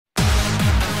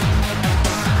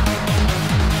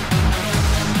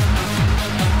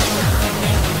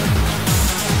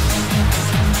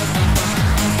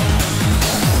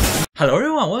Hello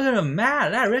everyone, welcome to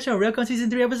Reacción Railgun Season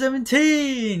 3 Episode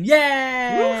 17!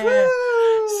 Yeah!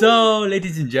 So,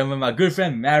 ladies and gentlemen, my good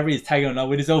friend Mavri is tagging along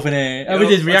with this opening, with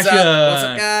this reaction. What's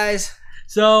up, guys?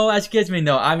 So, as you guys may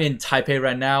know, I'm in Taipei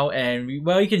right now, and you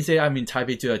can say I'm in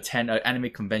Taipei to attend an anime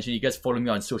convention. You guys follow me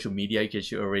on social media, you guys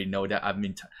should already know that I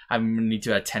need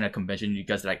to attend a convention. You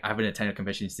guys I haven't attended a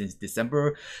convention since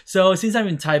December. So, since I'm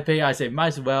in Taipei, I say might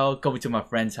as well go to my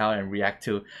friend's house and react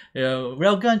to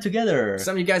Railgun together.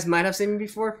 Some of you guys might have seen me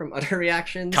before from other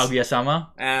reactions.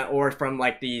 Kaguya-sama. Or from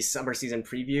like the summer season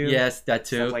preview. Yes, that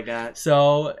too. Stuff like that.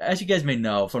 So, as you guys may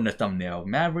know from the thumbnail,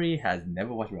 Mavri has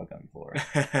never watched Railgun before.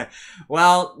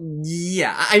 Well,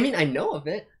 yeah. I mean, I know of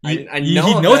it. He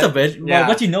knows of it. Yeah.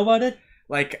 What do you know about it?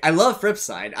 Like, I love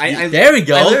Flipside. There we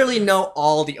go. I literally know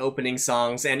all the opening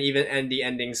songs and even the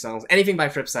ending songs. Anything by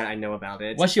Flipside, I know about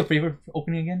it. What's your favorite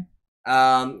opening again?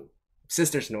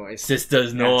 Sister's Noise.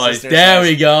 Sister's Noise. Sister's there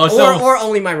Noise. we go. Or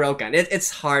only my Railgun. It's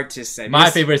hard to say. My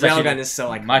favorite is Railgun actually, is so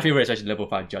like. My favorite is actually Level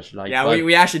 5 Judge Light. Yeah,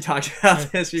 we actually talked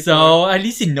about this before. So at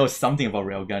least he knows something about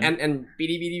Railgun. And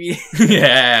BD.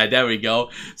 Yeah, there we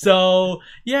go. So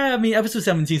yeah, I mean episode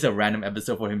 17 is a random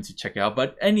episode for him to check out.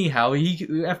 But anyhow,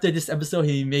 after this episode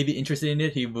he may be interested in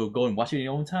it, he will go and watch it in his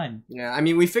own time. Yeah, I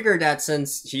mean we figured that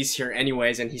since he's here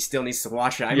anyways and he still needs to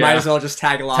watch it, I might as well just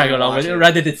tag along with it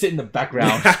rather than sit in the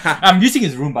background. I'm using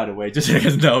his room by the way, just so you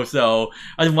guys know. So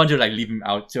I didn't want to like leave him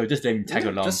out. So just let him tag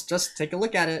along. Just take a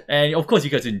look at it. And of course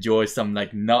you guys enjoy some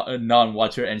like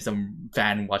non-watcher and some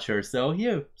fan watcher. So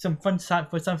here, some fun time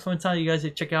you guys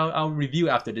to check out our review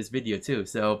after this video too.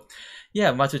 So yeah,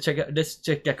 might as well check out. Let's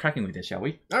get cracking with this, shall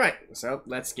we? All right, so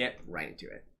let's get right into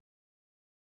it.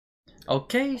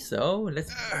 Okay, so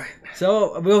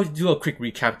we'll do a quick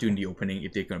recap during the opening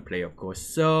if they're gonna play, of course.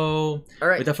 So all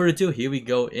right, without further ado, here we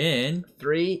go in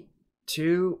 3,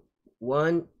 2,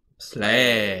 1,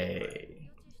 play.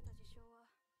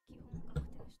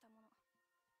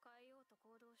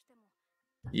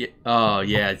 Yeah, oh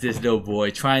yeah, this little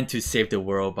boy trying to save the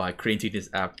world by creating this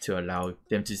app to allow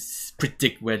them to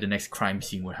predict where the next crime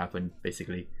scene will happen,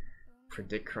 basically.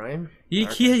 Predict crime? He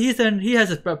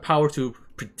has a power to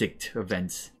predict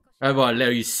events. Well,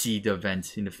 let you see the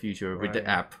events in the future with the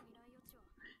app.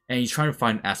 And he's trying to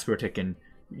find an aspect that can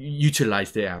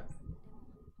utilize the app.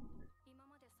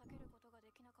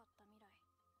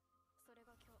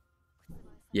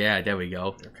 Yeah, there we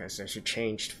go. Okay, so she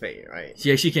changed fate, right?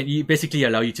 Yeah, she can basically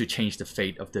allow you to change the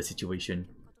fate of the situation.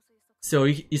 So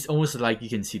it's almost like you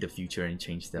can see the future and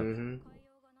change stuff.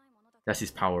 That's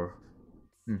his power.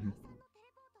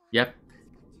 Yep.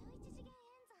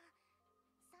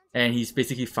 And he's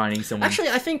basically finding someone.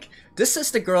 Actually, I think this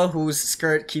is the girl whose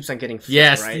skirt keeps on getting filled,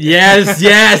 yes, right? yes.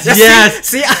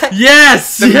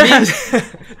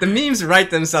 The memes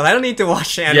write themselves. I don't need to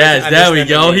watch it. Yes, there we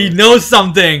go. He knows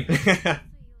something.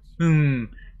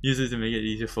 Uses to make it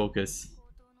easier to focus.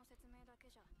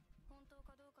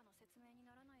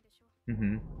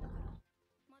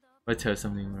 But tell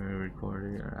something we're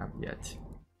recording or app yet.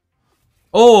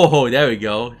 Oh, there we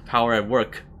go. Power at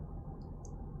work.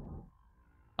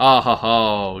 Oh ho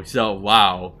ho. So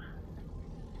wow.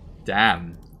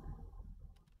 Damn.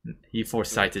 He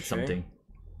foresighted something.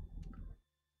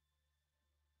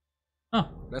 Oh.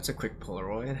 That's a quick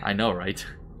Polaroid. I know, right?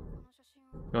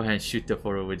 Go ahead and shoot the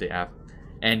photo with the app.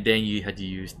 And then you had to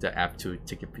use the app to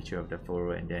take a picture of the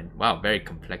photo and then wow, very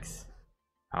complex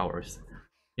powers.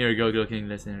 Here we go, looking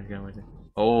listen.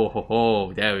 Oh ho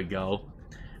ho, there we go.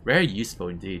 Very useful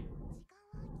indeed.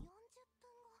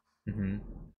 And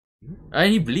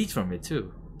he bleeds from it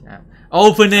too. Damn.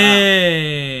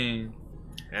 Opening!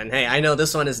 And hey, I know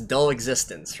this one is dull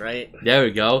existence, right? There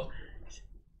we go.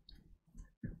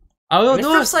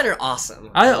 Flipside are awesome.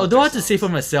 I have to say for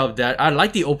myself that I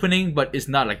like the opening, but it's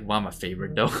not like one of my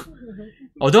favorite though.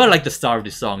 Although I like the start of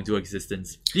the song, Dual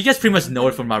Existence. You guys pretty much know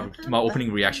it from my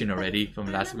opening reaction already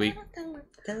from last week.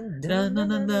 And then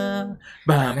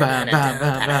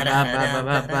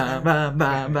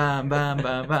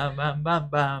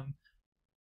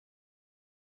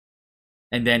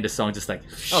the song just like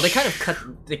they kind of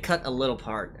cut a little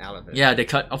part out of it. Yeah, they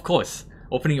cut, of course.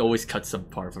 Opening always cuts some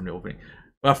part from the opening.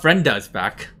 Well, Frenda's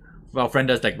back. Well,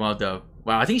 Frenda's like one of the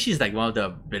I think she's like one of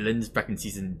the villains back in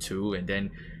season 2, and then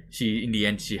in the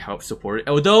end she helped support it.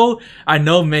 Although I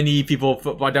know many people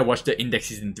that watched the Index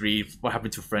season 3, what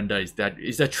happened to Frenda is that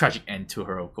it's a tragic end to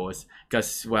her, of course.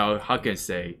 Because well, how can I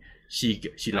say she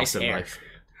lost her life.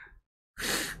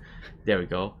 There we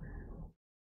go.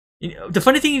 You know, the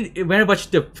funny thing, when I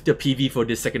watched the PV for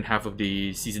the second half of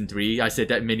the season 3, I said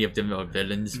that many of them are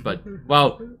villains, but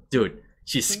well, dude,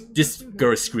 this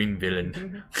girl scream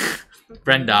villain.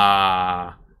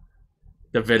 Brenda.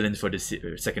 the villains for the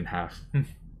second half.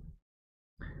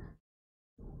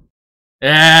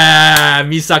 Yeah,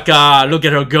 Misaka, look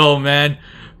at her go, man.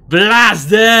 Blast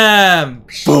them!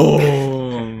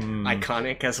 Boom!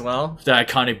 Iconic as well. The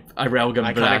iconic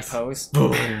Railgun blast. Pose.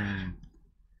 Boom!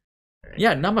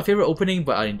 Yeah, not my favorite opening,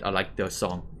 but I like the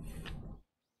song.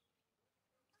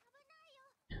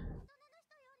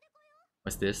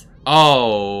 What's this?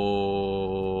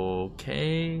 Oh,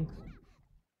 okay.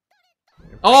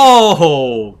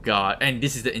 Oh god! And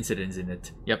this is the incident in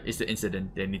it. Yep, it's the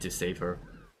incident. They need to save her.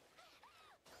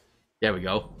 There we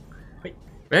go. Wait.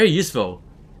 Very useful.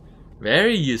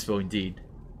 Very useful indeed.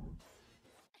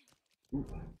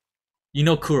 You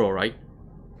know Kuro, right?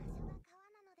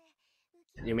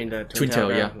 You mean the Twin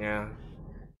Tail, yeah. Yeah.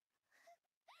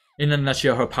 In a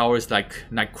nutshell, her power is like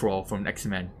Nightcrawler from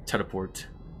X-Men, teleport.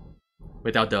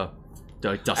 Without the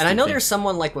dust. And I know thing. there's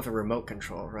someone like with a remote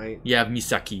control, right? Yeah,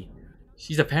 Misaki.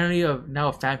 She's apparently now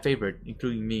a fan favorite,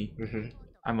 including me. Mm-hmm.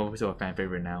 I'm also a fan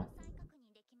favorite now.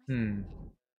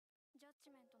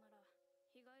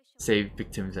 Save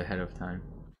victims ahead of time.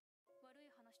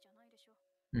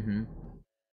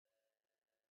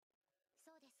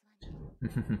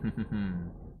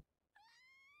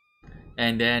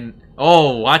 And then,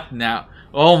 oh, what now?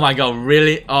 Oh my god,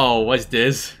 really? Oh, what's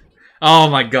this? Oh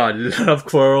my god, love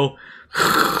quarrel.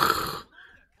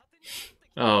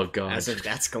 Oh god. As if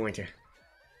that's going to.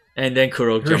 And then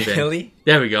Kuro jumped in. Really?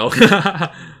 There we go.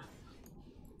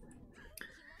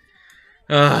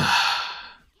 Oh,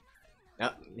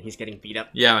 he's getting beat up.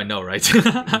 Yeah, I know, right?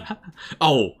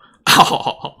 Oh.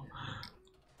 Oh.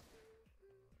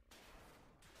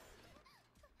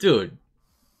 Dude.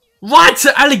 What?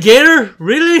 Alligator?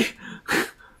 Really?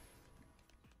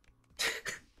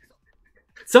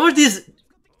 Some of these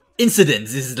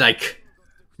incidents is like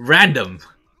random.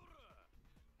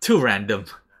 Too random.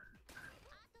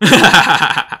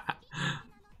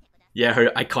 Yeah,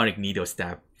 her iconic needle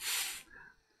stab.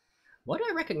 Why do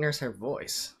I recognize her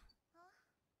voice?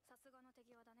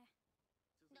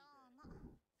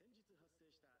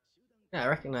 Yeah, I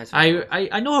recognize her voice.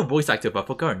 I know her voice actor, but I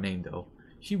forgot her name though.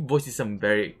 She voices some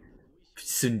very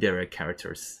tsundere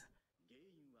characters.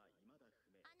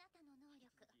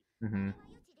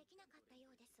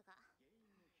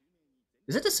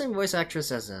 Is it the same voice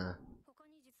actress as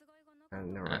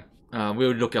never mind.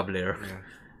 We'll look up later. Yeah.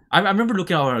 I remember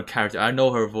looking at her character. I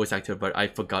know her voice actor, but I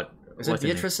forgot. Is it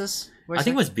Beatrice's voice I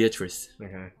think it was Beatrice.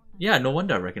 Okay. Yeah, no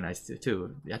wonder I recognized it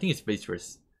too. I think it's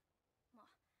Beatrice.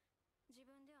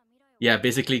 Yeah,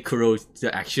 basically Kuro's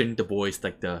the action, the boy is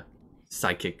like the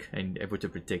psychic and able to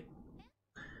predict.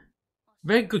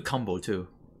 Very good combo too.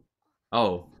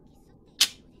 Oh.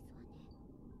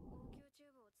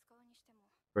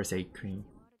 First aid cream.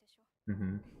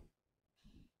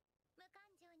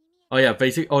 Oh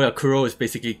yeah, Kuro is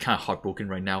basically kind of heartbroken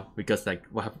right now because like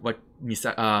what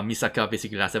Misaka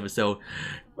basically last episode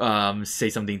say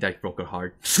something that broke her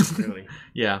heart. Really?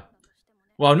 Yeah.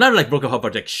 Well, not like broke her heart,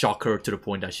 but like shock her to the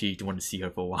point that she didn't want to see her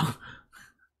for a while.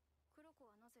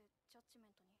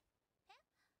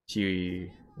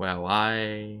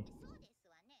 Why?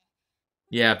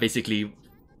 Yeah, basically,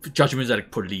 judgments are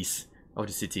like police of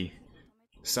the city.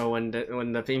 So when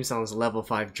the theme song is level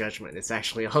 5 judgment, it's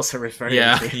actually also referring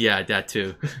to... Yeah, that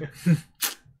too.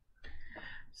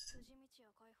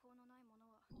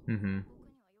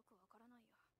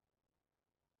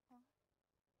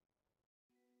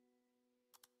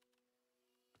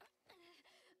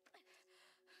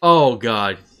 Oh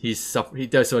god, he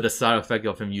does. So the side effect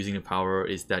of him using the power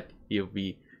is that he'll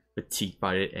be fatigued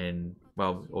by it, and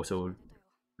well, also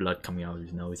blood coming out of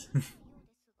his nose.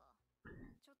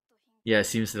 Yeah, it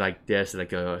seems like there's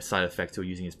like a side effect to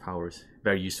using his powers.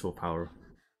 Very useful power.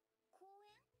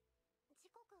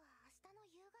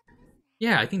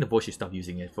 Yeah, I think the boy should stop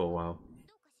using it for a while.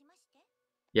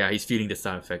 Yeah, he's feeling the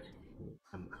side effect.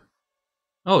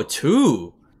 Oh,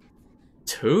 two!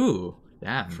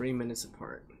 Damn. 3 minutes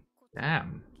apart.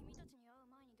 Damn.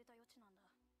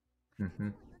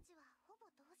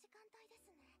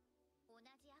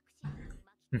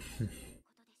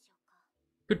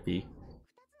 Could be.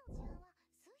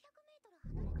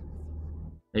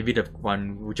 Maybe the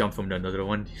one will jump from the another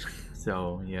one.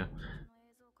 So yeah.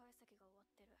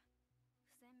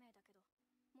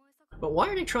 But why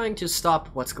are they trying to stop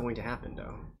what's going to happen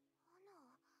though?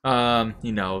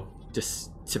 You know,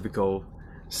 just typical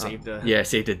Save the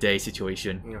save the day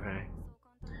situation. Okay.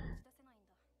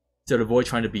 So the boy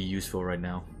trying to be useful right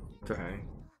now. Okay.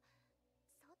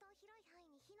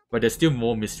 But there's still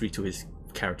more mystery to his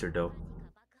character though.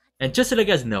 And just so you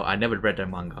guys know, I never read that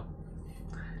manga.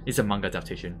 It's a manga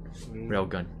adaptation.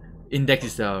 Railgun. Index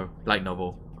is a light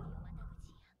novel.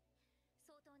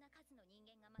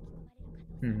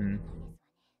 Mm-hmm.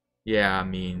 Yeah, I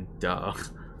mean, duh.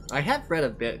 I have read a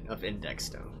bit of Index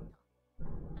though.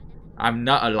 I'm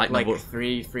not a light Like novel.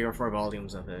 three or four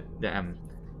volumes of it. Damn.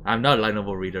 I'm not a light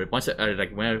novel reader. Once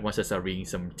I start reading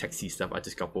some texty stuff, I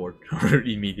just got bored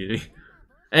immediately.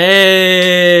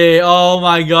 Hey! Oh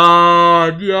my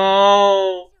god!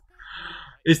 Yo!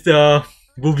 It's the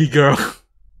movie girl.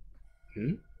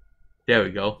 Hmm? There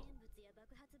we go.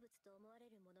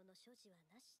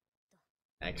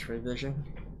 X-ray vision?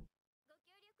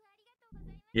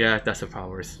 Yeah, that's her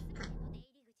powers.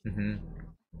 Mm-hmm.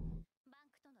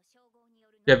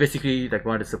 Yeah, basically like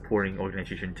one of the supporting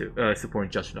organization too. Supporting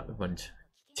judgment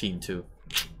team too.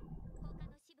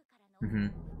 Mm-hmm.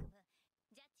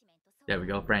 There we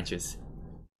go, branches.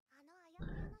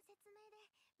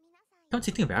 Don't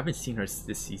you think about it? I haven't seen her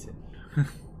this season.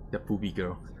 The booby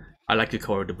girl. I like to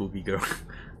call her the booby girl.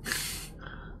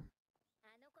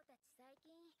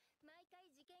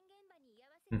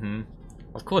 Mm-hmm.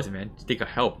 Of course, man. They got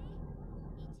help.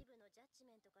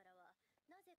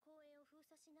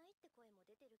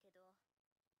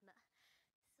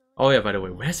 Oh yeah, by the way,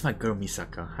 where's my girl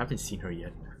Misaka? I haven't seen her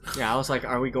yet. Yeah, I was like,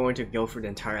 are we going to go for the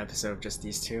entire episode of just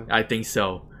these two? I think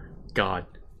so. God.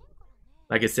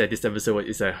 Like I said, this episode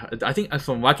is I think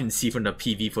from what I can see from the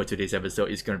PV for today's episode,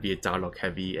 it's gonna be a dialogue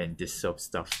heavy and this sort of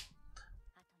stuff.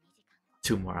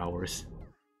 2 more hours.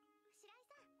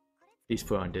 Please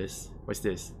put on this. What's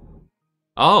this?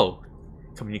 Oh!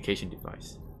 Communication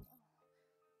device.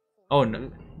 Oh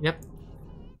no. Yep.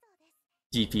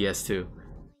 GPS too.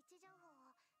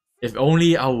 If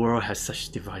only our world has such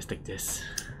a device like this.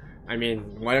 I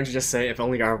mean, why don't you just say if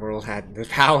only our world had the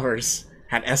powers,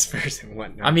 had espers and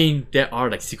whatnot? I mean, there are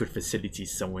like secret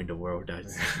facilities somewhere in the world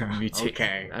that's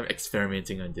Okay. I'm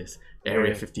experimenting on this.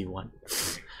 Area 51.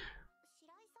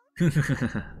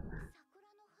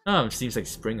 Seems like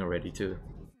spring already too.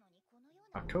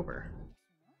 October.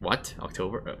 What?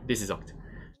 October? This is October.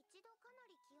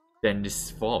 Then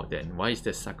this fall then. Why is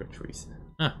there sakura trees?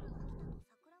 Huh.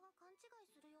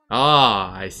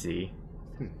 Ah, I see.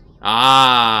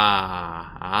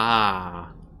 I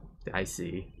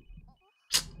see.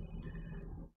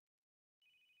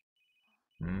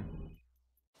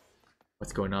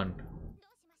 What's going on?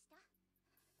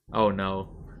 Oh no.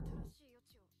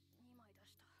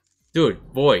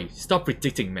 Dude, boy, stop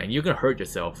predicting, man. You're gonna hurt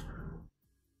yourself.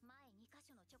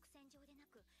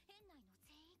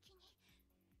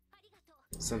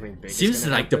 Something big. Seems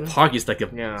like the park is like a.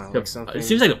 Yeah, it something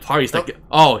seems like the park is like.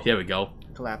 Oh, here we go.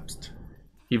 collapsed.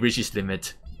 He reached his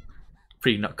limit.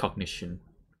 Precognition.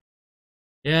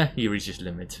 Yeah, he reached his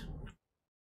limit.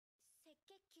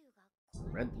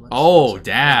 Red blood Oh, cells are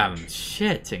damn. damaged.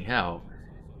 Shitting hell.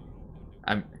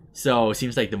 So it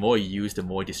seems like the more you use, the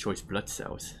more it destroys blood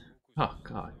cells. Oh,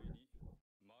 God.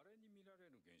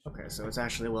 Okay, so it's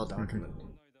actually well documented.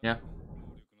 Yeah.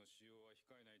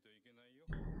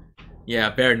 Yeah,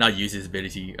 better not use his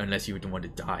ability unless you don't want to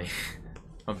die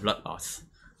of blood loss.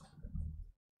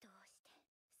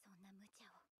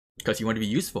 Because you want to be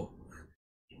useful.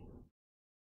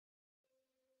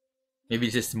 Maybe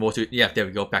it's just more to. Yeah, there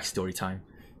we go. Backstory time.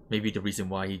 Maybe the reason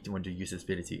why he wanted to use his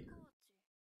ability.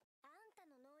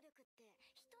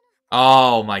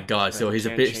 Oh my god! So he's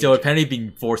so apparently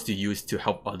being forced to use to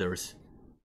help others.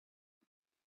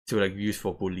 To like use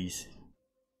for bullies.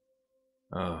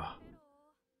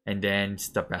 And then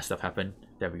bad stuff happened.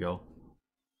 There we go.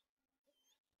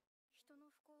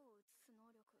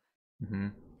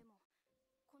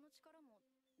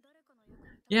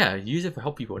 Yeah, use it for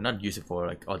help people, not use it for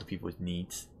like other people's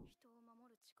needs.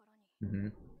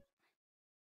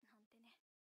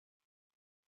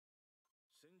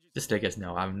 Just like us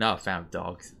know, I'm not a fan of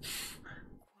dogs.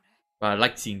 But I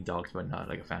like seeing dogs, but not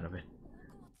like a fan of it.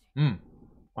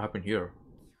 What happened here?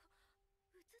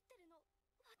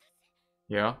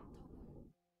 Yeah.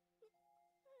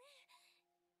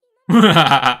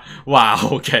 Wow,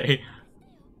 okay.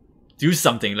 Do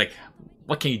something, like,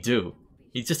 what can you do?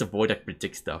 He's just a boy that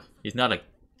predicts stuff. He's not like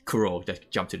Kuroko that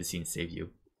jump to the scene and save you.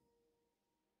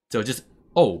 So just,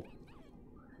 oh.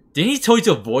 Didn't he tell you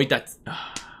to avoid that?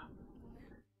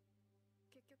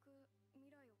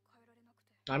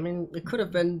 I mean, it could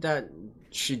have been that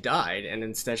she died and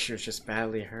instead she was just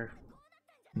badly hurt.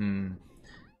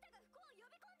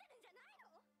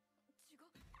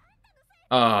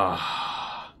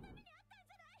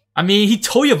 I mean, he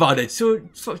told you about it, so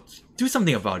do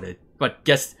something about it. But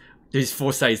guess his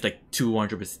foresight is like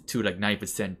 200%, to like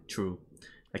 90% true.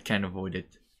 I can't avoid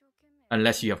it,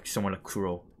 unless you have someone like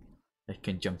Kuro that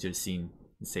can jump to the scene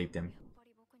and save them.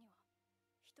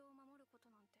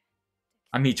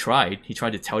 I mean, he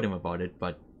tried to tell them about it,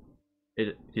 but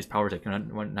His power is like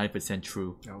 90%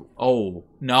 true. Oh. Oh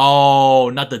no,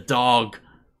 not the dog.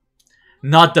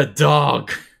 Not the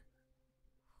dog.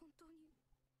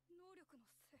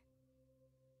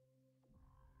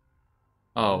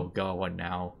 Oh god, what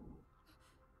now?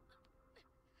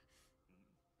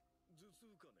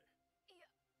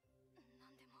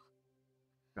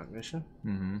 Cognition?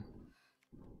 Mm-hmm.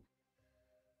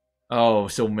 Oh,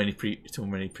 so many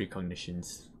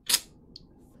precognitions.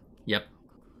 Yep.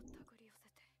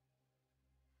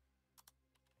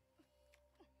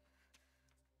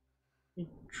 What are you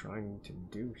trying to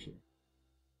do here?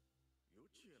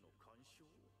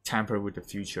 Tamper with the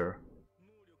future,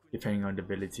 depending on the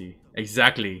ability.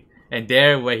 Exactly. And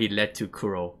there where he led to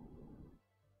Kuro.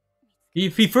 He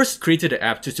first created the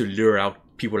app just to lure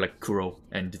out people like Kuro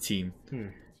and the team.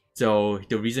 So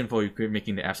the reason for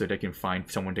making the app so they can find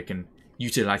someone that can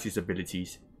utilize his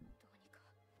abilities.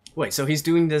 Wait, so he's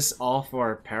doing this all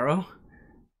for Pero?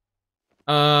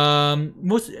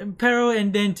 Most Pero,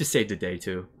 and then to save the day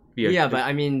too. Yeah, but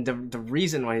I mean the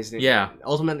reason why he's doing yeah.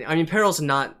 Ultimately, I mean Pero's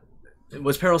not.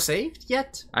 Was Pero saved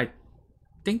yet? I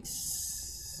think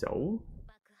so.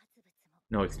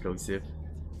 No explosive.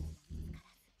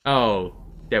 Oh,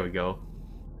 there we go.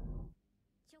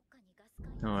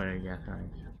 Oh yeah,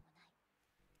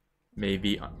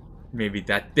 maybe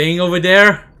that thing over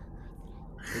there.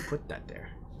 Who put that there?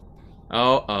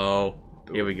 Oh,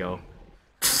 here we go.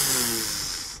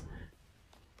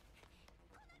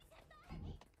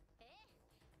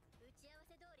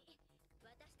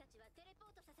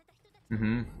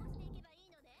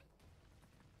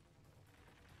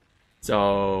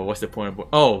 So what's the point of?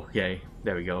 Oh, okay,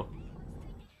 there we go.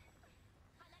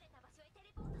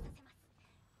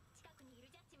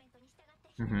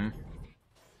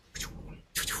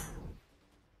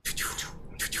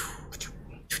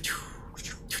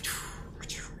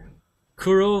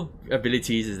 Kuro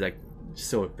abilities is like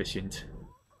so efficient.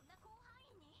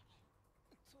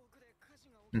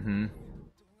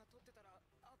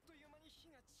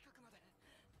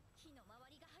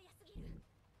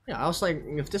 Yeah, I was like,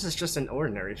 if this is just an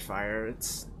ordinary fire,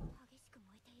 it's...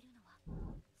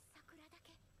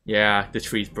 Yeah, the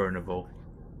tree's burnable.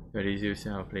 Ready to use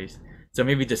our place. So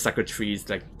maybe the sakura tree is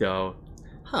like the...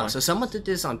 Huh, so someone did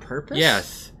this on purpose?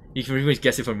 Yes. You can pretty much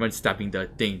guess it from one stabbing the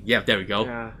thing. Yeah, there we go.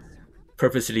 Yeah.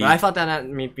 Purposely... But I thought that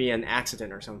may be an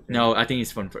accident or something. No, I think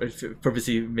it's from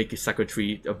purposely make a sakura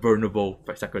tree a burnable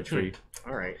sakura tree.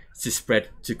 Alright. To spread,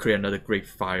 to create another great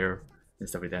fire and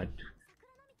stuff like that.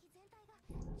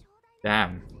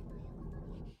 Damn.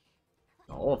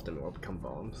 All of them will become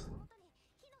bombs.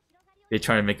 They're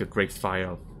trying to make a great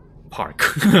fire park.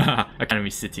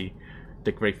 Academy City.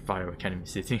 The Great Fire of Academy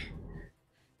City.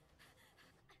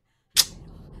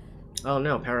 Oh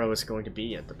no, Pero is going to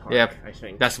be at the park, Yep, I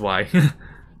think. that's why.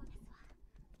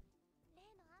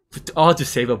 All to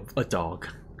save a dog.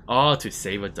 All to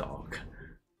save a dog.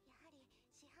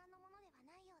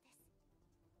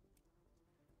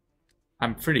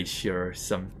 I'm pretty sure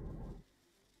some...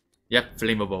 Yep,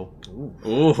 flammable.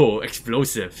 Ooh,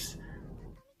 explosives.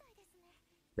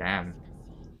 Damn.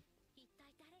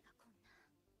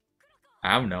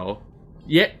 I don't know.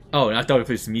 Yeah. Oh, I thought it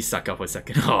was Misaka for a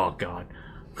second. Oh god.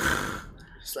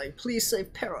 It's like, please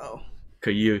save Pero.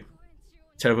 Could you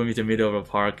teleport me to the middle of a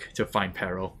park to find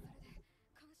Pero?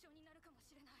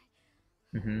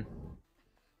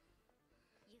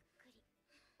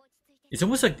 It's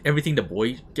almost like everything the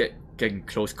boy getting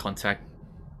close contact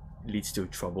leads to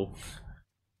trouble.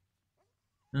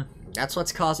 That's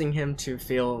what's causing him to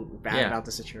feel bad about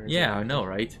the situation. Yeah, I know,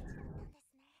 right?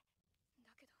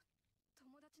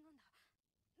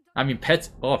 I mean,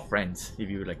 pets or friends, if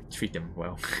you like treat them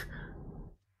well.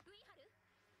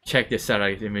 Check the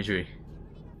satellite imagery.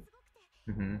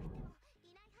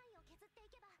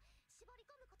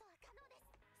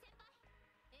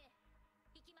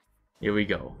 Here we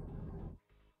go.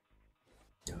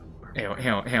 Hell.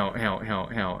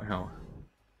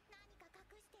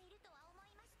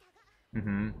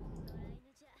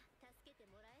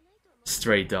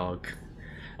 Stray dog.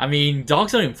 I mean,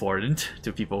 dogs are important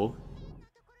to people.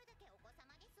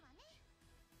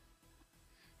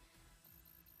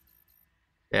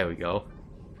 There we go.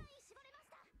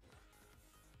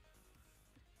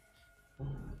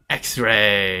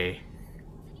 X-ray.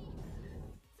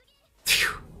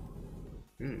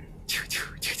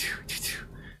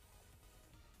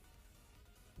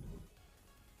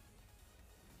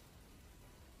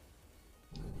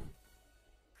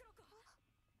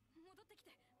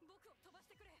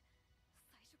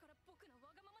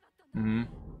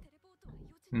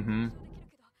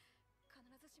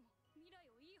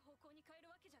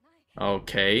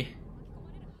 Okay.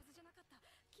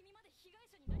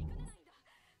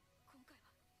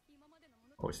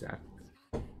 What was that?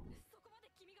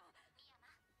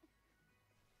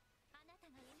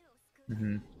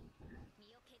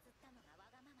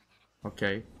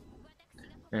 Okay.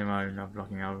 Am I not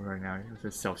blocking out right now?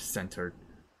 It's self-centered.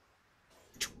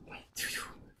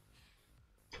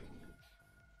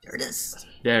 There it is.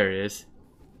 There it is.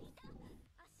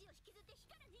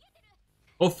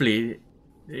 Hopefully,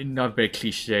 not very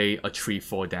cliche, a tree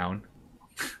fall down.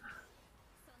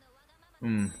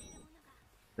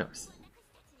 That was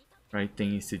right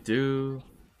things to do.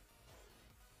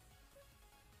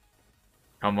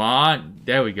 Come on,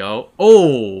 there we go.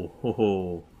 Oh, ho,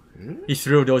 ho. He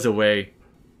threw those away.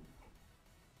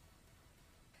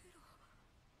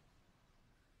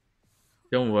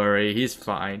 Don't worry, he's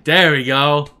fine. There we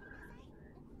go.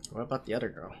 What about the other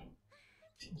girl?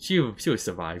 She will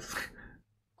survive.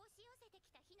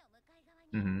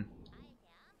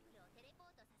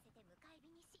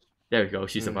 There we go,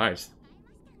 she survives.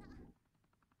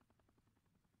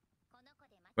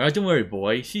 Well, don't worry,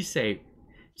 boy. She saved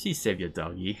your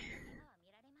doggy.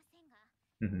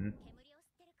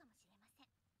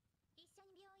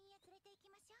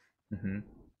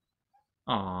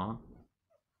 Aww.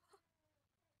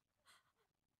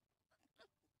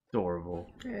 Adorable.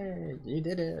 Hey, you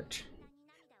did it.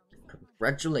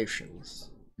 Congratulations.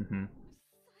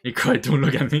 Ekuri, don't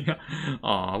look at me.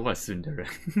 Aw, what a tsundere.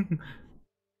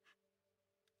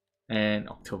 And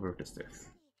October the 5th.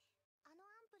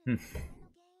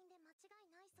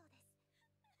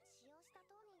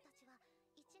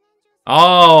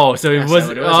 Oh, so it was.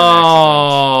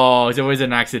 Oh, so it was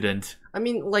an accident. I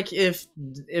mean, like if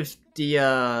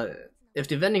the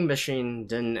vending machine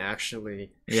didn't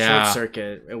actually short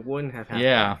circuit, it wouldn't have happened.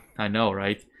 Yeah, I know,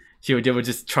 right? They were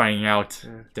just trying out.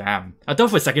 Damn, I thought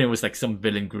for a second it was like some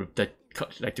villain group that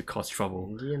like to cause trouble.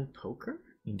 Indian poker.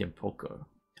 Indian poker.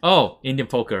 Oh, Indian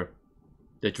poker,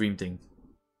 the dream thing.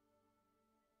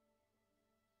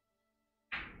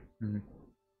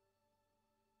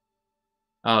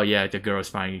 Oh yeah, the girl is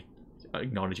finally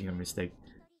acknowledging her mistake.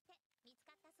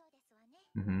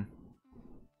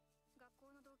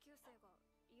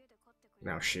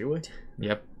 Now she would?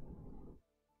 Yep.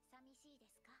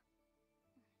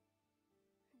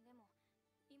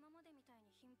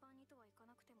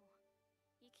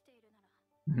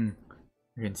 You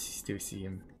can still see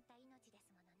him.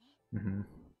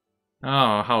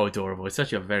 Oh, how adorable. It's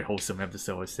such a very wholesome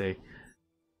episode, I would say.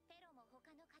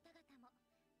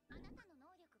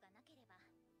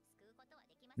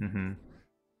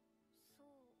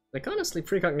 Like, honestly,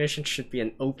 precognition should be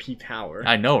an OP power.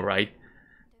 I know, right?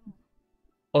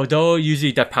 Although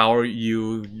usually that power,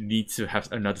 you need to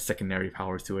have another secondary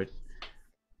power to it.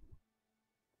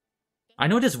 I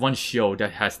know there's one show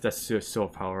that has that sort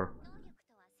of power.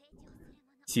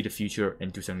 See the future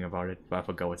and do something about it, but I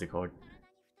forgot what's it called.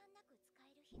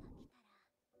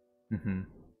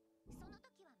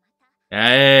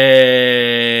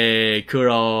 Hey,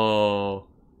 Kuro!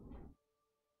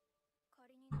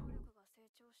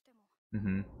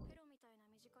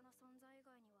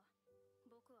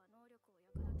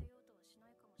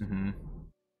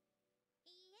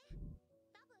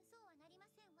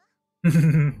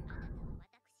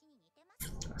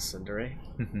 Tsundere.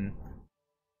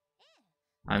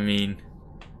 I mean,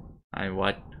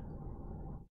 what?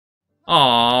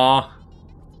 Aww.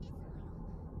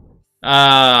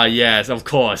 Ah, yes, of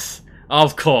course.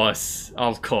 Of course.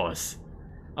 Of course.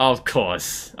 Of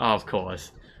course. Of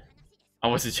course. I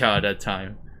was a child at that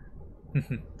time.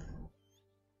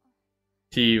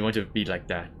 She wanted to be like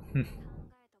that.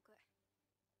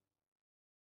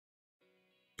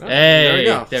 Hey,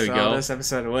 there we go. This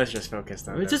episode was just focused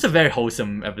on. It's just a very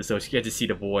wholesome episode. You get to see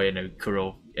the boy and the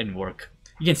Kuro in work.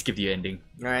 You can skip the ending.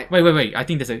 Alright. Wait. I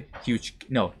think there's a huge...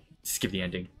 No, skip the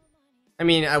ending. I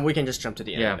mean, we can just jump to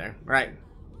the end there. Right.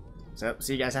 So,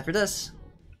 see you guys after this.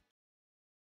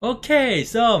 Okay,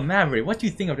 so Mavri, what do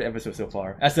you think of the episode so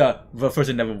far? As a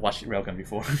person never watched Railgun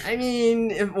before. I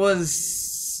mean, it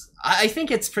was... I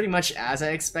think it's pretty much as I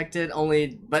expected,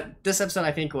 but this episode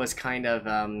I think was kind of...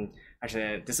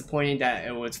 actually, disappointing that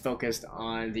it was focused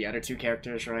on the other two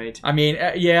characters, right? I mean,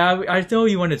 yeah, I know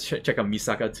you want to check out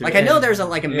Misaka too. Like, I know there's a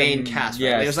main cast, right?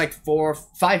 Yes. There's like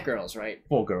 5 girls, right?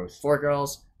 4 girls. 4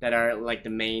 girls that are like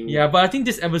the main... Yeah, but I think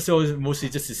this episode is mostly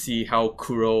just to see how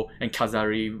Kuro and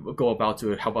Kazari go about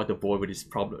to help out the boy with his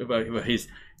problem, with his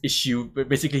issue, but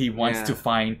basically he wants to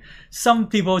find some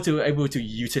people to able to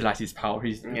utilize his power,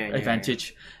 his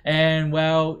advantage. And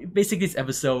well, basically this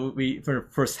episode, for the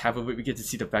first half of it, we get to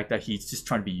see the fact that he's just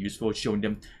trying to be useful, showing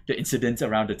them the incidents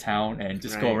around the town and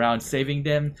just go around saving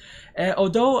them. And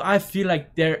although I feel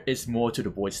like there is more to the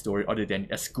boy's story other than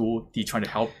at school he trying to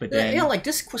help, but then like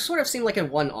this sort of seemed like a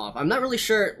one-off. I'm not really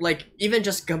sure, like even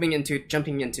just jumping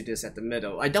into this at the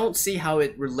middle, I don't see how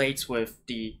it relates with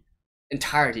the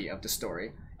entirety of the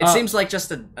story. It seems like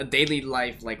just a daily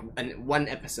life, like one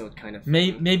episode kind of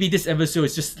thing. Maybe this episode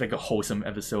is just like a wholesome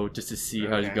episode just to see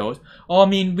how it goes. Oh, I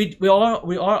mean, we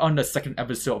are on the second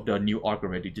episode of the new arc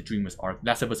already, the Dreamers arc.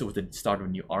 Last episode was the start of a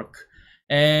new arc.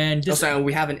 And this, so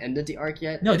we haven't ended the arc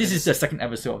yet? No, this is the second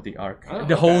episode of the arc. Oh,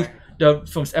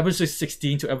 From episode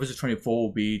 16 to episode 24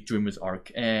 will be Dreamers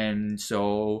arc. And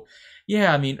so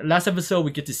yeah, I mean, last episode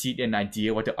we get to see an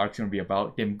idea what the arc's gonna be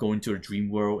about, them going to a dream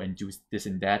world and do this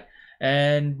and that.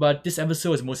 But this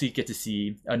episode is mostly get to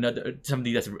see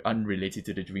something that's unrelated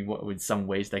to the dream world in some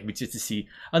ways. Like we get to see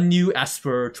a new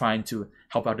Asper trying to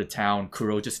help out the town.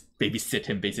 Kuro just babysit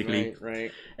him basically.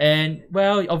 Right. And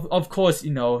well, of course,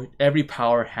 you know, every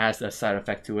power has a side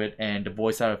effect to it, and the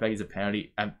boy's side effect is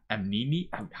apparently amnesia.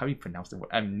 How do you pronounce the word?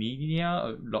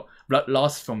 Amnesia, blood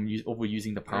loss from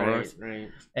overusing the powers. Right.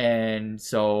 And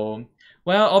so,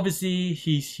 well, obviously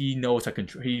he knows how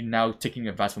control. He now taking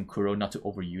advice from Kuro not to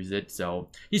overuse it, so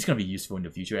he's gonna be useful in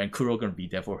the future, and Kuro gonna be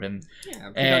there for him.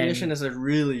 Yeah, precognition is a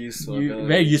really useful ability.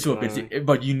 Very useful ability,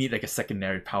 but you need like a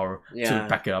secondary power to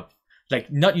back it up. Like,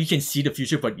 not you can see the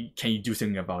future, but can you do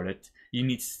something about it? You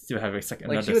need to have a second.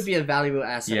 Like, he would be a valuable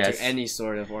asset to any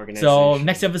sort of organization. So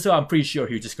next episode, I'm pretty sure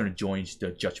he's just gonna join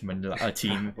the Judgment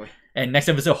team. And next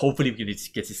episode, hopefully we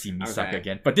get to see Misaka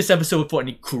again. But this episode, for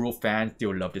any Kuro fans, they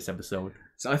will love this episode.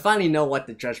 So I finally know what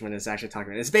the Judgment is actually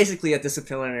talking about. It's basically a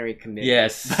disciplinary committee.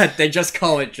 Yes. But they just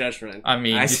call it Judgment. I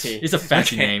mean, it's a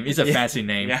fancy name. It's a fancy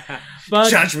name. Yeah. But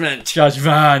Judgment.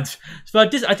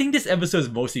 But I think this episode is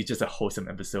mostly just a wholesome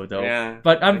episode, though. Yeah.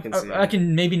 But I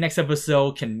can maybe next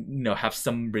episode can have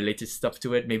some related stuff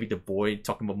to it. Maybe the boy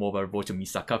talking more about the boy to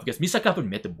Misaka, because Misaka haven't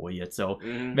met the boy yet. So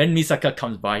when Misaka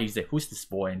comes by, he's like, "Who's this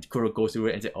boy?" And Kuro goes through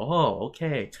it and say, "Oh,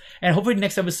 okay." And hopefully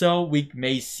next episode we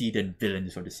may see the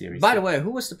villains for the series. By the way,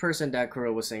 who was the person that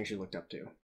Kuro was saying she looked up to?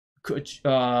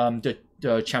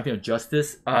 The champion of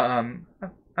justice.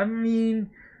 I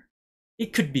mean,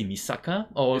 it could be Misaka,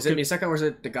 or is it Misaka, or is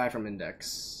it the guy from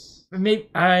Index? Maybe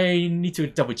I need to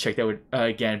double check that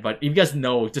again. But if you guys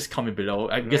know, just comment below.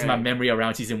 I guess my memory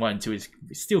around season 1 and 2 is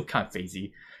still kind of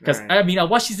phasey. Because I mean, I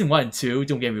watched season 1 and 2.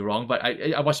 Don't get me wrong, but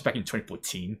I watched it back in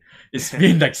 2014. It's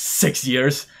been like 6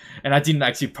 years, and I didn't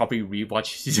actually probably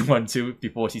rewatch season 1 and 2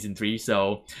 before season 3.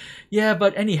 So yeah,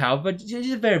 but anyhow, but it's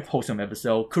a very wholesome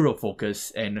episode, Kuro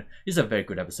focus, and it's a very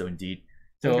good episode indeed.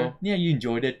 So yeah, you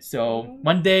enjoyed it. So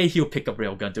one day he'll pick up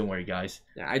Railgun. Don't worry, guys.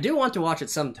 Yeah, I do want to watch it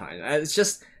sometime.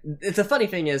 It's a funny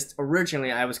thing is,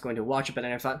 originally I was going to watch it, but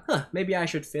then I thought, maybe I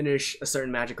should finish a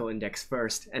certain magical index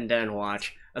first and then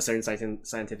watch a certain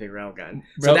scientific Railgun.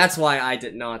 So that's why I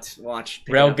did not watch.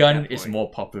 Railgun is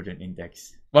more popular than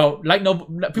Index. Well, light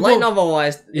novel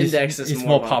wise, Index is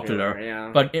more popular.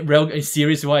 Yeah. But in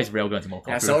series wise, Railgun is more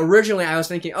popular. Yeah, so originally I was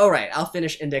thinking, alright, I'll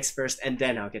finish Index first and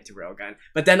then I'll get to Railgun.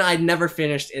 But then I never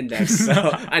finished Index, so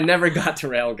I never got to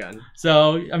Railgun.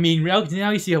 So, I mean, now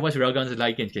you see what Railgun is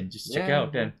like and can just check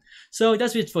out then. So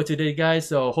that's it for today, guys.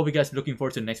 So hope you guys are looking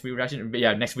forward to next week's reaction. But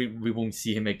yeah, next week we won't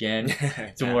see him again.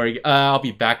 Don't worry. I'll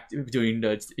be back doing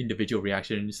the individual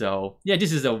reaction. So yeah,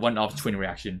 this is a one-off twin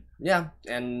reaction. Yeah,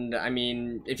 and I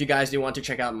mean, if you guys do want to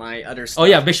check out my other stuff, oh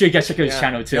yeah, make sure you guys check out his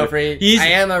channel too. Feel free. I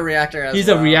am a reactor as well. He's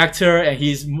a reactor, and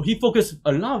he focuses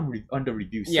a lot on the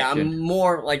review section. Yeah, I'm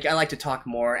more like, I like to talk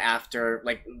more after,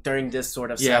 like during this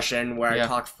sort of session where I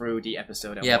talk through the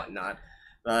episode and whatnot.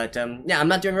 But yeah, I'm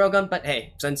not doing Railgun, but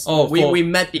hey, since we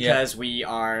met because we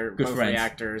are good both friends,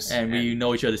 reactors. And we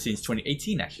know each other since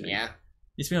 2018 actually. Yeah.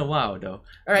 It's been a while though.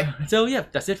 Alright. So yeah,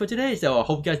 that's it for today. So I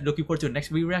hope you guys are looking forward to the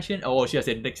next reaction. Or should I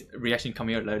say next reaction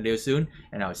coming out later soon.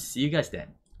 And I'll see you guys then.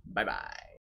 Bye bye.